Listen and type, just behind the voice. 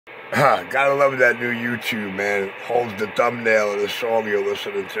Gotta love that new YouTube, man. It holds the thumbnail of the song you're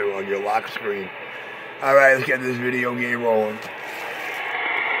listening to on your lock screen. Alright, let's get this video game rolling.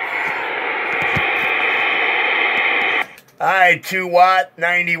 Alright, 2-watt,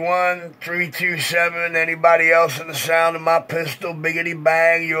 91, 327. Anybody else in the sound of my pistol? Biggity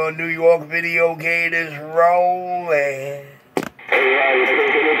bang, your New York video gate is rolling.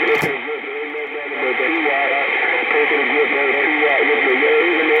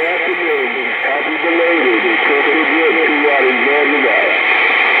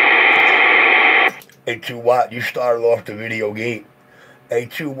 Hey, 2-watt, you started off the video gate. Hey,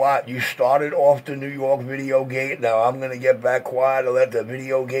 2-watt, you started off the New York video gate. Now I'm going to get back quiet and let the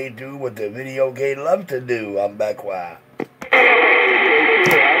video gate do what the video gate love to do. I'm back quiet.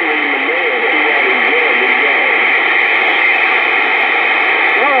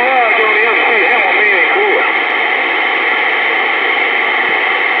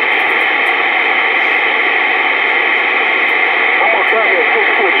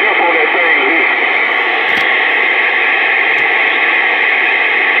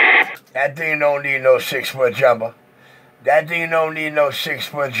 That thing don't need no 6-foot jumper. That thing don't need no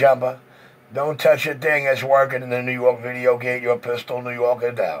 6-foot jumper. Don't touch a thing that's working in the New York video gate. Your pistol, New York,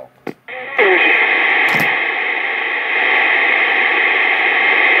 is down.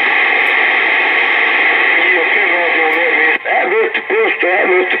 That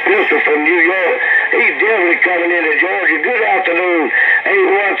Mr. Pistol from New York. He's definitely coming into Georgia. Good afternoon.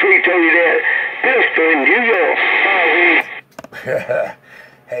 813 told you that. Pistol in New York.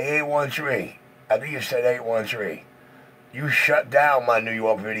 Hey, 813. I think you said 813. You shut down my New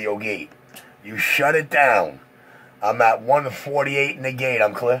York video gate. You shut it down. I'm at 148 in the gate.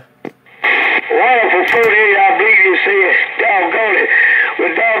 I'm clear. 1 for 48, I believe you said. Doggone it.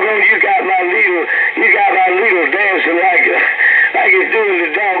 Well, doggone, you got my needle dancing like it's doing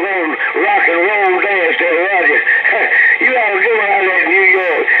the doggone rock and roll dance there, Roger. You have a good one out there in New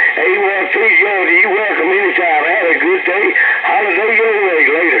York. 813 Georgia, you welcome anytime. Have a good day. Holiday your way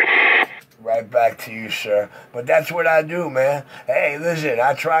later. Right back to you, sir. But that's what I do, man. Hey, listen,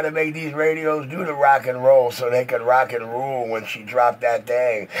 I try to make these radios do the rock and roll so they can rock and rule when she dropped that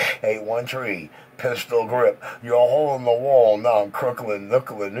thing. 813, pistol grip. You're a hole in the wall. No, Crooklyn,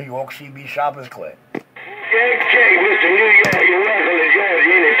 New York CB Shoppers Clip. Okay, Mr. New York, you're welcome to Georgia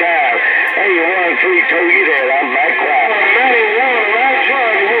anytime. 813 told you that. I'm back quiet. 91 around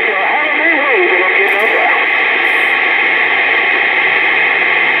Georgia with the holiday wave and I'm getting up out.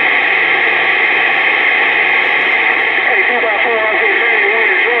 Hey, 2x4, I say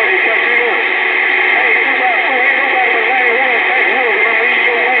 91 in Georgia, come through there. Hey, 2x4, ain't nobody but 91 back north and I'm leading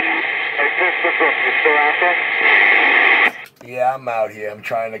your way. Hey, Pistol Grip, you still out there? Yeah, I'm out here. I'm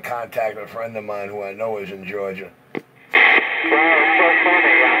trying to contact a friend of mine who I know is in Georgia. Well, it's so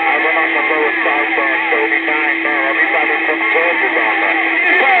funny. I went on the lower south end, 39 now. Everybody from Georgia's on that.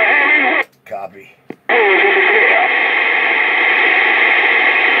 Copy.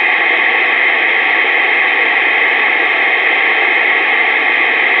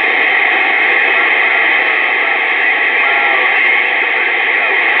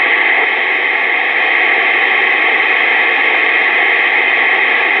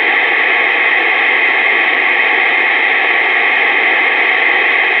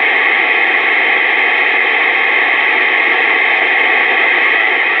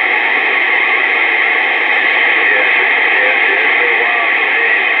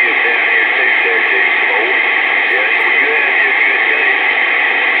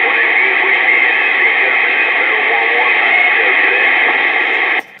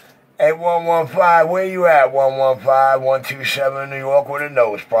 Hey, 115, where you at? 115, 127 New York with a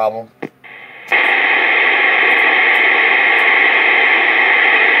nose problem.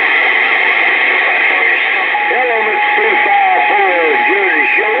 Hello, Mr. 254, Jersey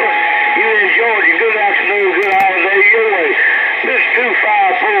Shore. You in Georgia. Good afternoon, good holiday your way. Mr.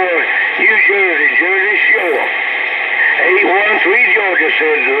 254, New Jersey, Jersey Shore. 813 Georgia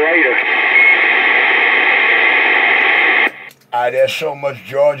says later. There's so much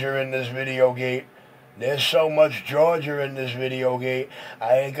Georgia in this video gate. There's so much Georgia in this video gate.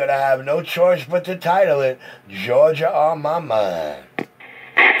 I ain't gonna have no choice but to title it Georgia on My Mind. Check,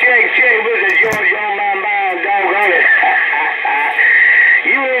 Mr. Georgia on my mind, doggone it.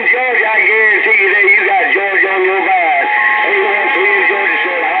 You in Georgia, I guarantee you that you got Georgia on your mind. 813 in Georgia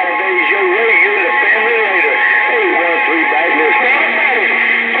said holidays your way. You and the family later. 813 back this time.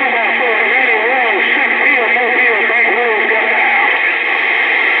 2x4, ready, 1, 6 field, 4 field, back road, got down.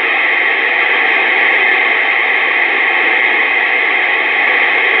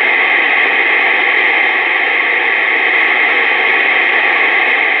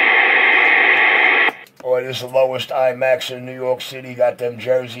 boy, this is the lowest IMAX in New York City. Got them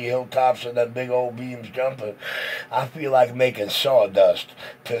Jersey hilltops and them big old beams jumping. I feel like making sawdust.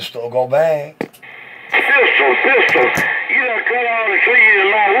 Pistol, go bang. Pistol. You done cut all the trees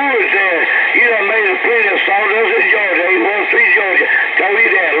in my woods there. You done made a plenty of sawdust in Georgia, 813 Georgia. Tell you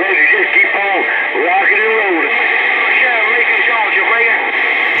that, lady. Just keep on rocking and rolling. Shaft, Macon, Georgia, baby.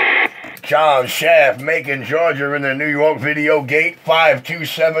 John Shaft, Macon, Georgia in the New York video gate.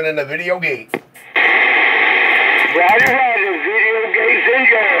 527 in the video gate. Roger, video gates in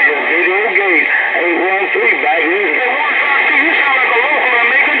Georgia. Video gate, 813, back here. 152, you sound like a local in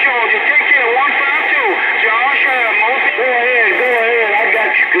Macon, Georgia. Take care, 152. John Shaft, Go ahead. I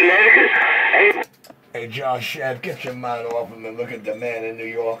got you, Connecticut. Hey, John Shaft, get your mind off him and look at the man in New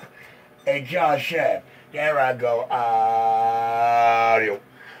York. Hey, John Shaft, there I go. Audio.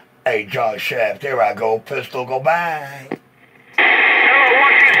 Hey, John Shaft, there I go. Pistol, go bang. Hello,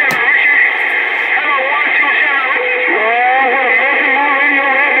 127, Richard. Hello, 127, Richard. Oh, what a broken more radio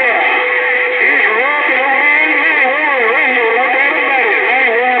right there. It's rocking over in the radio. Like everybody.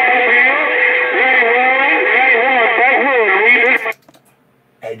 91 backwood.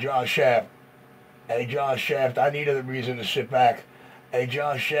 Hey, John Shaft. Hey, John Shaft, I needed a reason to sit back. Hey,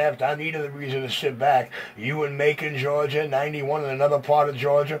 John Shaft, I needed a reason to sit back. You in Macon, Georgia, 91 in another part of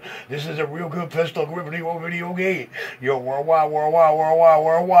Georgia. This is a real good pistol grip video gate. Yo, worldwide.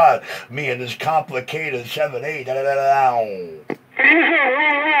 Me and this complicated 7-8. Da-da-da-da-down. You said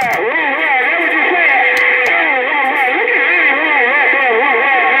worldwide. That what you said. Worldwide. Look at 91 right there. Worldwide.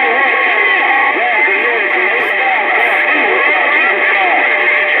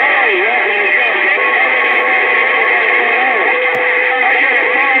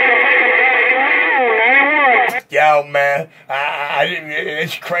 Yo, man,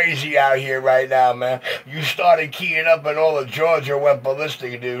 it's crazy out here right now, man. You started keying up and all of Georgia went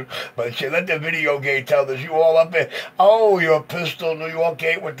ballistic, dude. But you let the video gate tell us you all up in. Oh, your pistol New York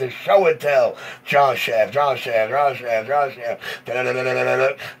gate with the show and tell. John Shaft. John Shaft,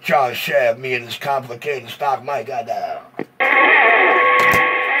 me and this complicated stock mic. Goddamn.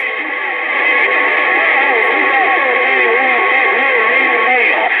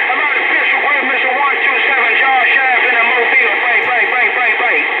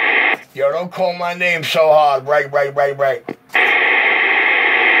 Yo, don't call my name so hard. Break.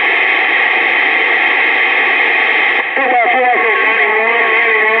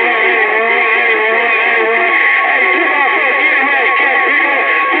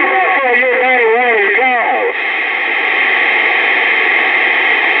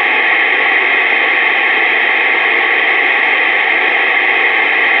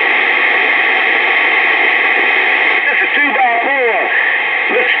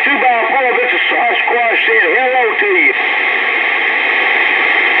 Squash said hello to you.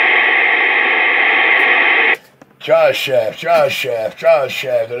 John Shaft. Roger.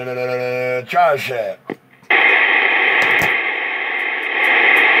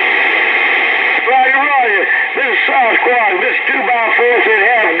 This is Saw Squad. This 2x4 said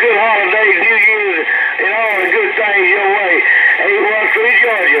have good holidays, New Year's, and all the good things your way. 813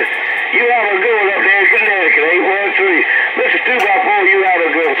 Georgia. You have a good one up there in Connecticut. 813. This is 2x4. You have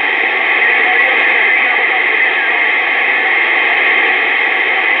a good one.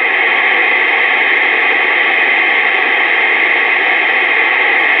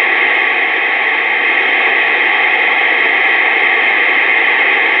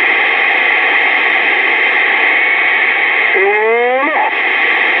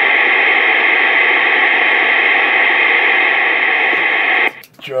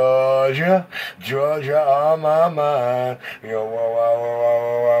 Georgia on my mind. Yo,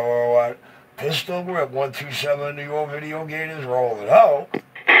 what? Pistol grip, 127 New York video gate is rolling. Ho!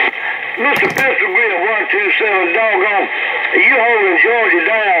 Mr. Pistol grip, 127, doggone. You holding Georgia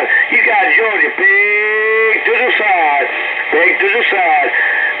down. You got Georgia big to the side.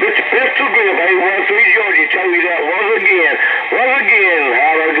 Mr. Pistol grip, 813 Georgia, tell you that once again.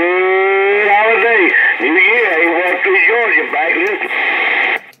 Have a good holiday. New Year, 813 Georgia, back listen.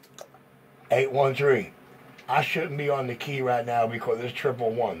 813. I shouldn't be on the key right now because it's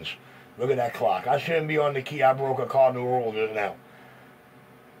triple ones. Look at that clock. I shouldn't be on the key. I broke a cardinal rule just now.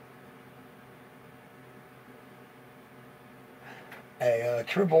 Hey,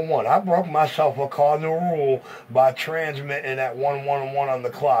 triple one. I broke myself a cardinal rule by transmitting at 111 on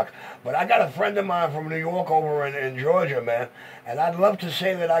the clock. But I got a friend of mine from New York over in Georgia, man. And I'd love to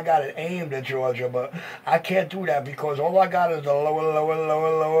say that I got it aimed at Georgia, but I can't do that because all I got is the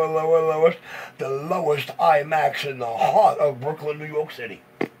lowest IMAX in the heart of Brooklyn, New York City.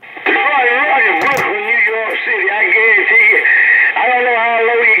 Roger, Brooklyn, New York City. I guarantee you. I don't know how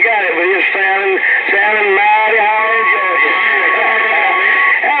low you got it, but it's sounding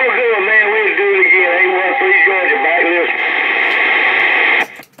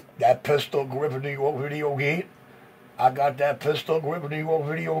grip in New York Video Gate. I got that pistol grip in New York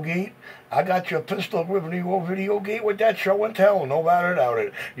Video Gate. I got your pistol grip in New York Video Gate with that show and tell. No matter about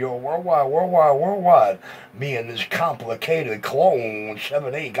it. You're worldwide, worldwide, worldwide. Me and this complicated clone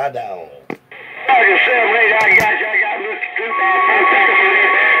 7-8 got down. I got Mr. 2x4.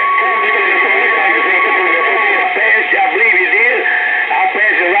 I believe you did. I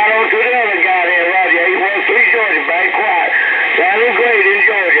passed it right on to the other guy there, Roger. 813 Georgia, back quiet. Sounding great in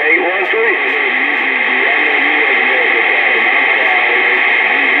Georgia, 813.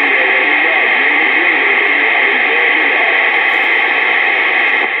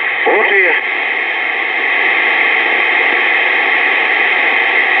 Oh, dear.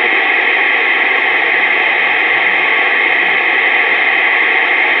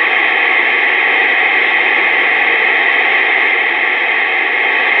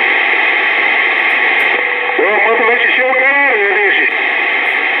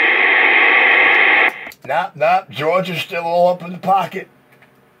 Nah, Georgia's still all up in the pocket.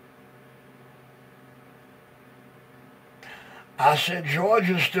 I said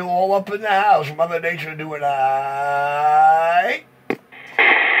Georgia's still all up in the house. Mother Nature doing aight.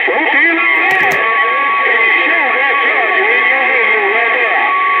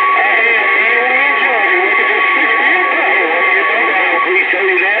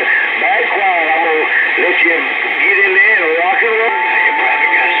 Let you get in there and rock and roll. You probably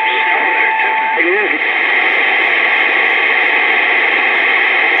got some snow there too. It is.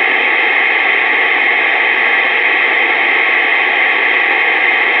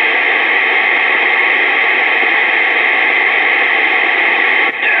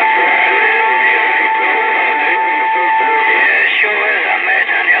 Yeah, sure is. I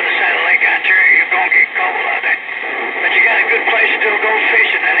imagine on the other side of Lake Ontario you're gonna get cold out there. But you got a good place to still go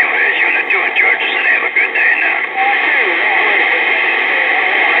fishing anyways. You and the two in Georgia, so they have a good day now.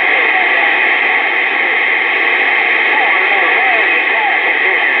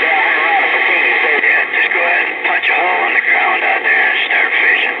 Yeah, just go ahead and punch a hole in the ground out there and start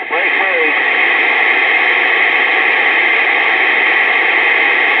fishing. Wait.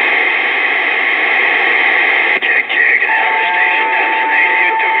 Check. And Elvis Station, you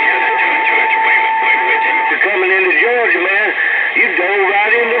two in Georgia. Wait. You're coming into Georgia, man. You dove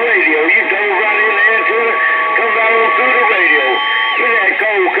right in the radio. You dove right in the antenna. Come right on through the radio. In that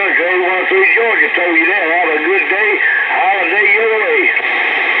cold country, 813 Georgia told you that. Have a good day. Holiday your way.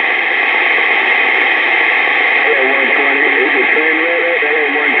 Hello, 120. Is the train right up? Hello,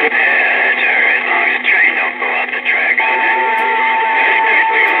 120. Yeah, that's all right. As long as the train don't go off the track on that. There's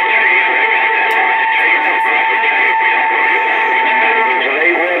a big old train wreck out there. As long as the train don't go off the track, we don't go to the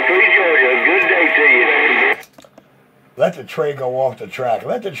 813 Georgia. A good day to you. Let the train go off the track.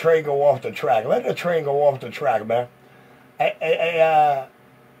 Let the train go off the track. Let the train go off the track, man. Hey,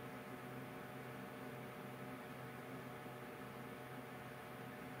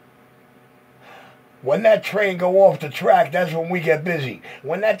 when that train go off the track, that's when we get busy.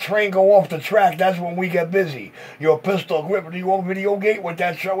 When that train go off the track, that's when we get busy. Your pistol grip New York Video Gate with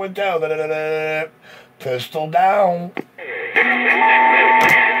that show and tell. Pistol down.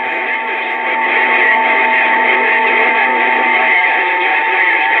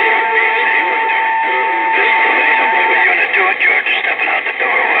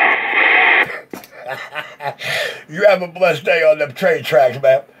 You have a blessed day on them train tracks,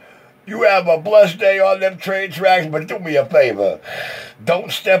 man. You have a blessed day on them train tracks, but do me a favor.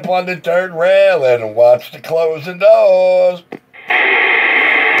 Don't step on the third rail and watch the closing doors.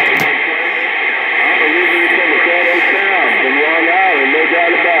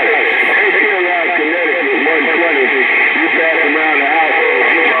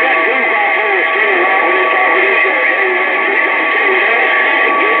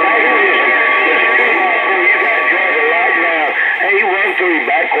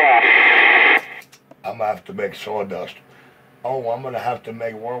 I'm going to have to make sawdust. Oh, I'm going to have to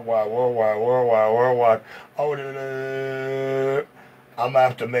make worldwide. Oh, I'm going to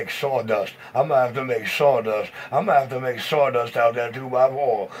have to make sawdust. I'm going to have to make sawdust. I'm going to have to make sawdust out there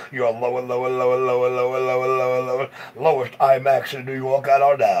 2x4. You're lowest IMAX in New York I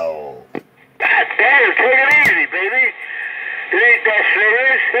don't know. God damn, take it easy, baby. It ain't that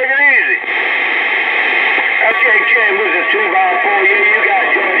serious. Take it easy. Okay, Jim, with the 2x4, yeah, you got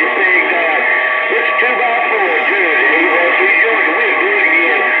Georgia big. It's 2x4, Georgia. 813 Georgia. We'll do it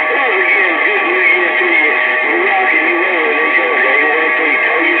again. Once again, good New Year to you. You're rocking, you rolling in Georgia. 813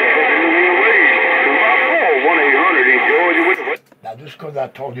 told you to put the New Year way. 2x4, 1-800 in Georgia. What? Now, just because I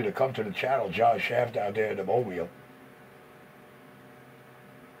told you to come to the channel, John Shaft out there in the mobile.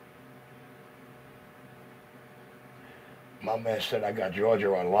 My man said I got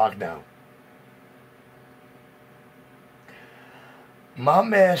Georgia on lockdown. My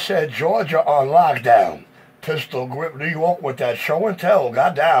man said Georgia on lockdown. Pistol Grip New York with that show and tell.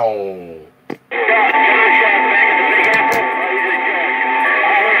 Got down.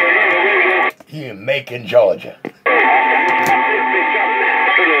 He in Macon, Georgia.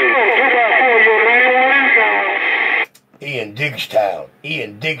 He in Diggstown. He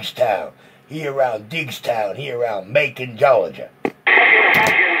in Diggstown. He around Diggstown. He around Macon, Georgia.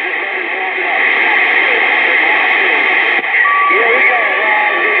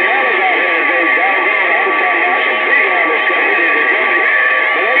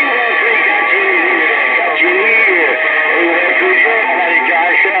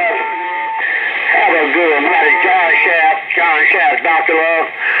 John Shaft, Dr. Love.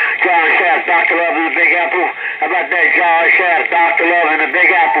 John Shaft, Dr. Love in the Big Apple. How about that? John Shaft, Dr. Love in the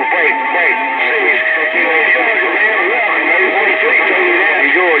Big Apple. Break. Georgia, man. Welcome, man. 1-3, tell you that.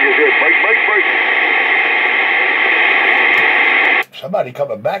 Georgia said, break. Somebody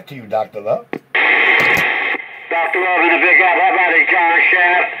coming back to you, Dr. Love. Dr. Love in the Big Apple. How about it, John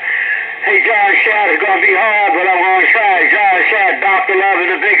Shaft? Hey, John Shaft, it's going to be hard, but I'm going to try. John Shaft, Dr. Love in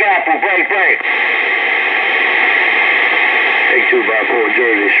the Big Apple. Break. Take 2x4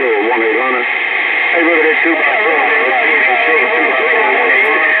 Jersey Shore, 1-800. Hey, look at that 2x4.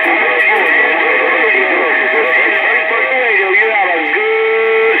 You have a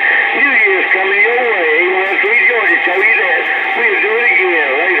good New Year's coming your way. 1-3 Georgia, tell you that. We'll do it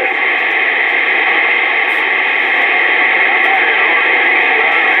again later.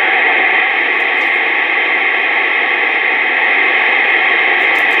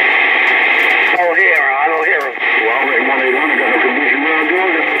 I don't hear him. Well, I reckon 1-800 got no condition around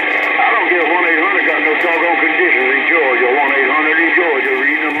Georgia. I don't care if 1-800 got no doggone conditions in Georgia. 1-800 in Georgia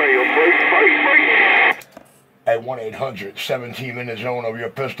reading the mail. Break. At 1-800, 17-minute zone of your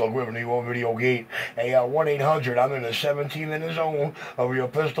Pistol Grip New York video gate. Hey, 1-800, I'm in the 17-minute zone of your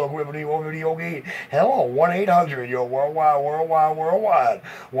Pistol Grip New York video gate. Hello, 1-800, your worldwide.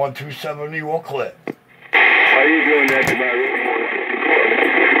 127 New York clip. How you doing that tonight?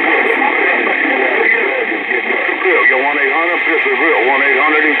 You're 1-800, Pistol Grip.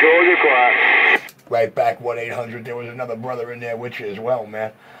 1-800 in Georgia, quiet. Right back, 1-800. There was another brother in there with you as well,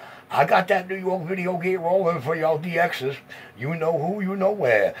 man. I got that New York video gate rolling for y'all DXs. You know who, you know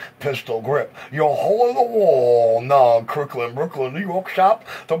where. Pistol Grip, your hole in the wall. Kirkland, Brooklyn, New York shop.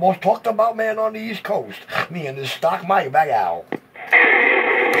 The most talked about man on the East Coast. Me and this stock my bag out.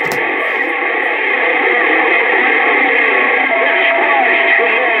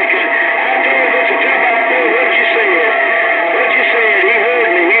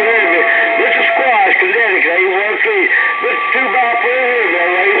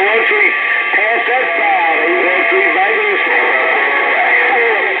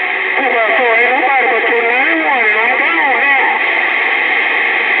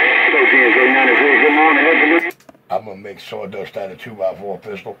 I'm going to make sawdust out of 2x4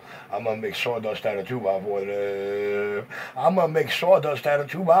 pistol. I'm going to make sawdust out of 2x4. I'm going to make sawdust out of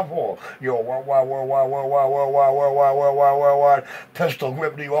 2x4. Yo, worldwide. Pistol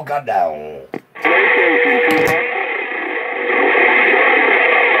Grip New York got down.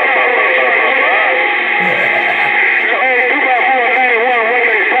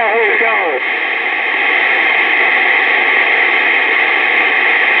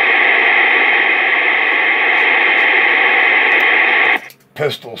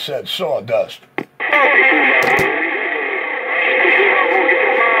 Pistol said sawdust.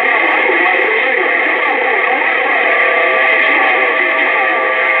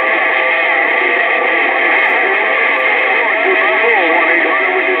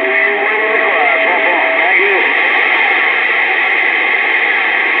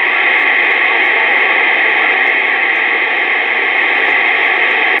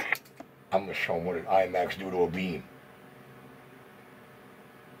 I'm going to show them what an IMAX do to a beam.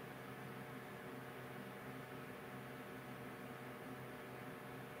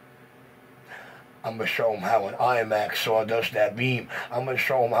 I'm going to show them how an IMAX sawdust that beam. I'm going to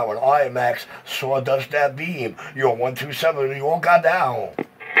show them how an IMAX sawdust that beam. Yo, 127, you all got down.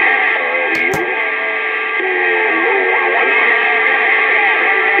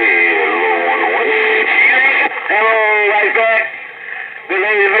 Hello, right back.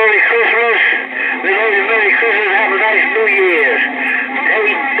 Belated Merry Christmas. Belated Merry Christmas. Have a nice New Year's.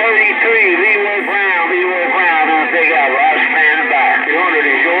 833, Leroy Brown on the Big Apple. I was standing by. 300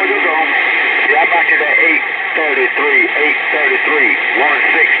 in Georgia, gone. Yeah, I'm back to that 833,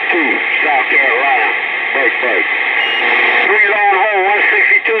 162, South Carolina. Break. 3 long hole,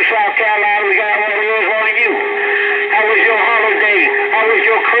 162, South Carolina. We got one of yours on you. How was your holiday? How was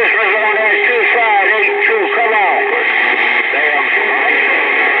your Christmas on that 2 side, 8-2? Come on. Damn.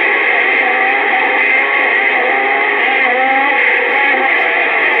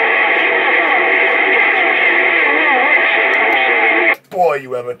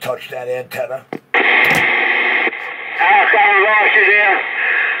 ever touch that antenna? I kind of lost you there.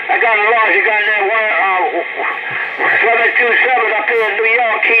 I got lost. You got that 727 up here in New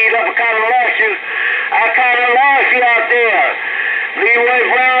York, keyed up. I kind of lost you. I kind of lost you out there. Leroy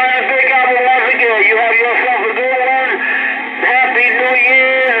Brown and Big Apple once again. You have yourself a good one. Happy New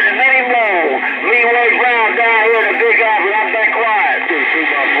Year and many more. Leroy Brown down here in the Big Apple. I'm back quiet.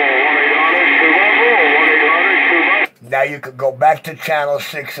 254-1800, 254-1800, 254. Now you could go back to Channel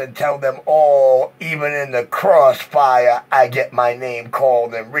 6 and tell them all, even in the crossfire, I get my name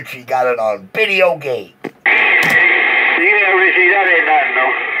called, and Richie got it on Video Gate. Yeah, Richie, that ain't nothing,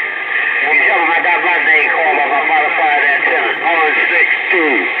 though. You tell them I got my name called on my modified antenna. 162,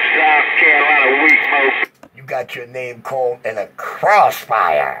 South Carolina, weak mode. You got your name called in a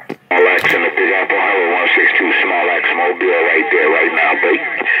crossfire. Small X in the Big Apple, Highway 162, Small X Mobile right there, right now, baby.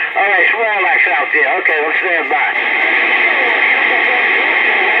 All right, Small X out there. Okay, let's stand by.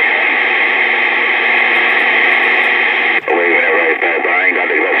 Wait a minute, right back, but I ain't got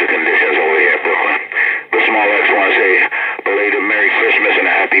the lesser conditions over here, Brooklyn. But Small X wants to say belated Merry Christmas and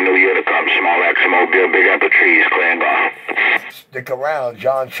a Happy New Year to come. Small X Mobile, Big Apple trees, clear and gone. Stick around,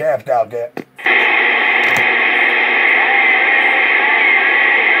 John Shaft out there.